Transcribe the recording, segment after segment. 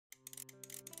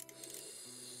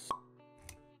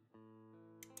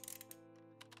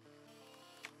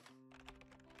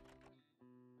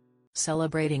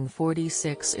Celebrating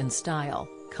 46 in style,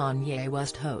 Kanye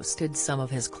West hosted some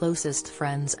of his closest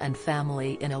friends and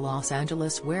family in a Los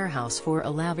Angeles warehouse for a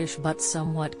lavish but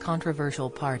somewhat controversial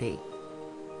party.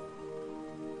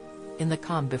 In the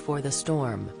calm before the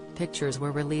storm, pictures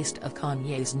were released of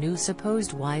Kanye's new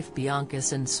supposed wife Bianca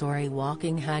Censori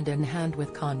walking hand-in-hand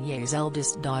with Kanye's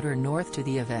eldest daughter North to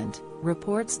the event,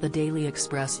 reports the Daily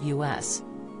Express US.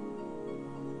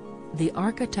 The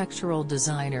architectural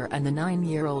designer and the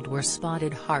 9-year-old were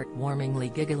spotted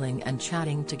heartwarmingly giggling and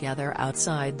chatting together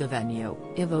outside the venue,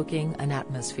 evoking an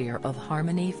atmosphere of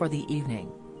harmony for the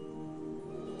evening.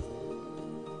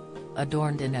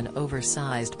 Adorned in an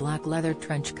oversized black leather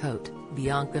trench coat,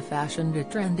 Bianca fashioned a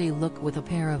trendy look with a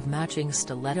pair of matching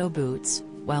stiletto boots,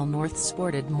 while North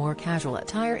sported more casual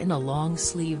attire in a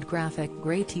long-sleeved graphic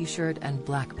gray t-shirt and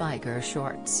black biker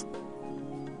shorts.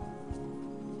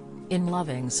 In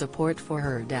loving support for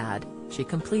her dad, she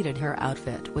completed her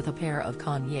outfit with a pair of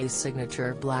Kanye's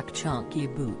signature black chunky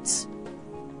boots.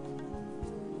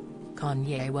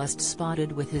 Kanye West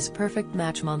spotted with his perfect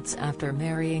match months after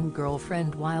marrying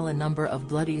girlfriend, while a number of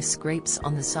bloody scrapes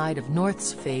on the side of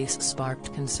North's face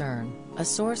sparked concern. A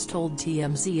source told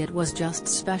TMZ it was just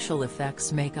special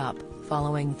effects makeup,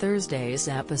 following Thursday's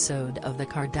episode of The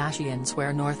Kardashians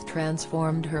where North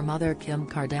transformed her mother Kim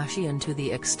Kardashian to the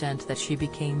extent that she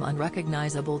became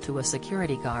unrecognizable to a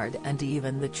security guard and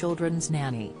even the children's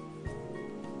nanny.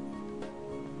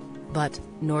 But,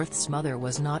 North's mother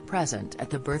was not present at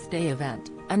the birthday event,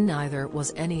 and neither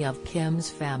was any of Kim's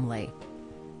family.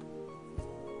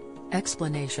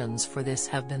 Explanations for this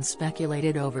have been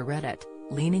speculated over Reddit,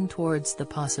 leaning towards the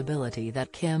possibility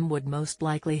that Kim would most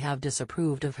likely have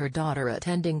disapproved of her daughter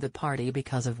attending the party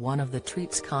because of one of the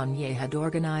treats Kanye had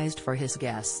organized for his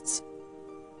guests.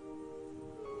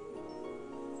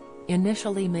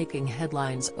 Initially making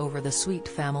headlines over the sweet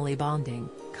family bonding,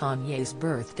 Kanye's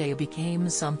birthday became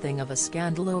something of a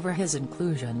scandal over his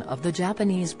inclusion of the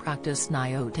Japanese practice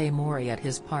Nyote Mori at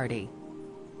his party.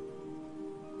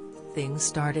 Things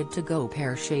started to go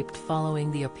pear-shaped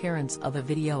following the appearance of a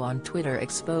video on Twitter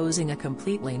exposing a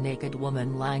completely naked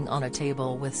woman lying on a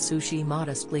table with sushi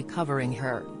modestly covering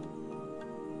her.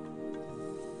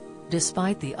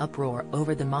 Despite the uproar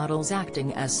over the models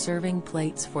acting as serving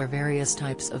plates for various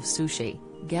types of sushi,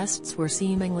 guests were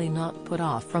seemingly not put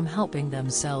off from helping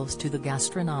themselves to the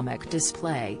gastronomic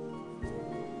display.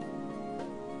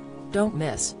 Don't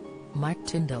miss Mike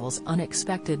Tindall's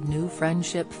unexpected new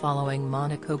friendship following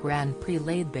Monaco Grand Prix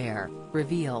laid bare,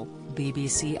 reveal,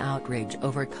 BBC outrage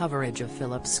over coverage of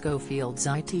Philip Schofield's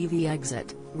ITV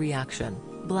exit, reaction.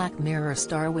 Black Mirror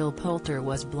star Will Poulter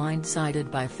was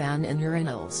blindsided by fan in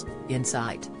urinals,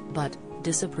 insight, but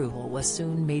disapproval was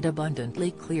soon made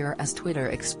abundantly clear as Twitter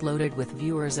exploded with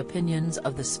viewers' opinions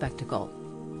of the spectacle.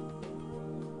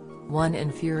 One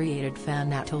infuriated fan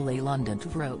Natalie London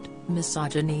wrote,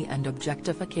 "Misogyny and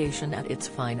objectification at its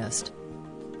finest."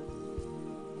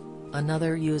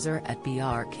 Another user at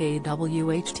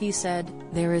BRKWHT said,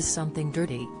 "There is something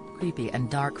dirty, creepy and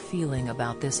dark feeling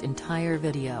about this entire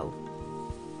video.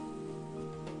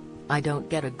 I don't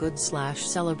get a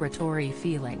good/celebratory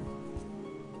feeling.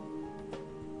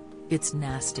 It's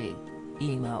nasty.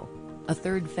 Emo." A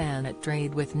third fan at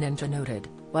Trade with Ninja noted,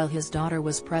 "While his daughter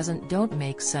was present, don't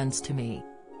make sense to me."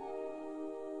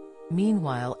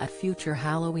 Meanwhile, at Future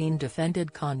Halloween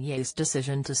defended Kanye's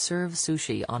decision to serve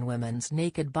sushi on women's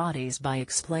naked bodies by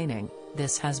explaining,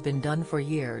 "This has been done for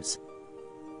years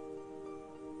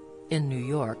in New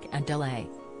York and LA.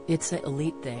 It's a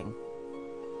elite thing."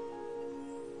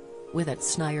 With it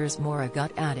Snyder's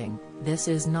Moragut adding, "This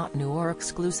is not new or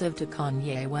exclusive to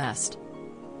Kanye West.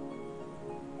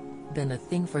 Been a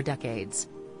thing for decades."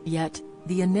 Yet,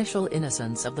 the initial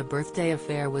innocence of the birthday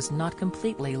affair was not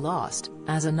completely lost,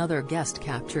 as another guest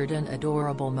captured an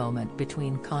adorable moment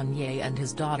between Kanye and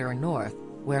his daughter North,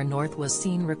 where North was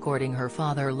seen recording her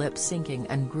father lip-syncing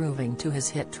and grooving to his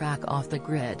hit track Off the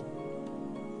Grid.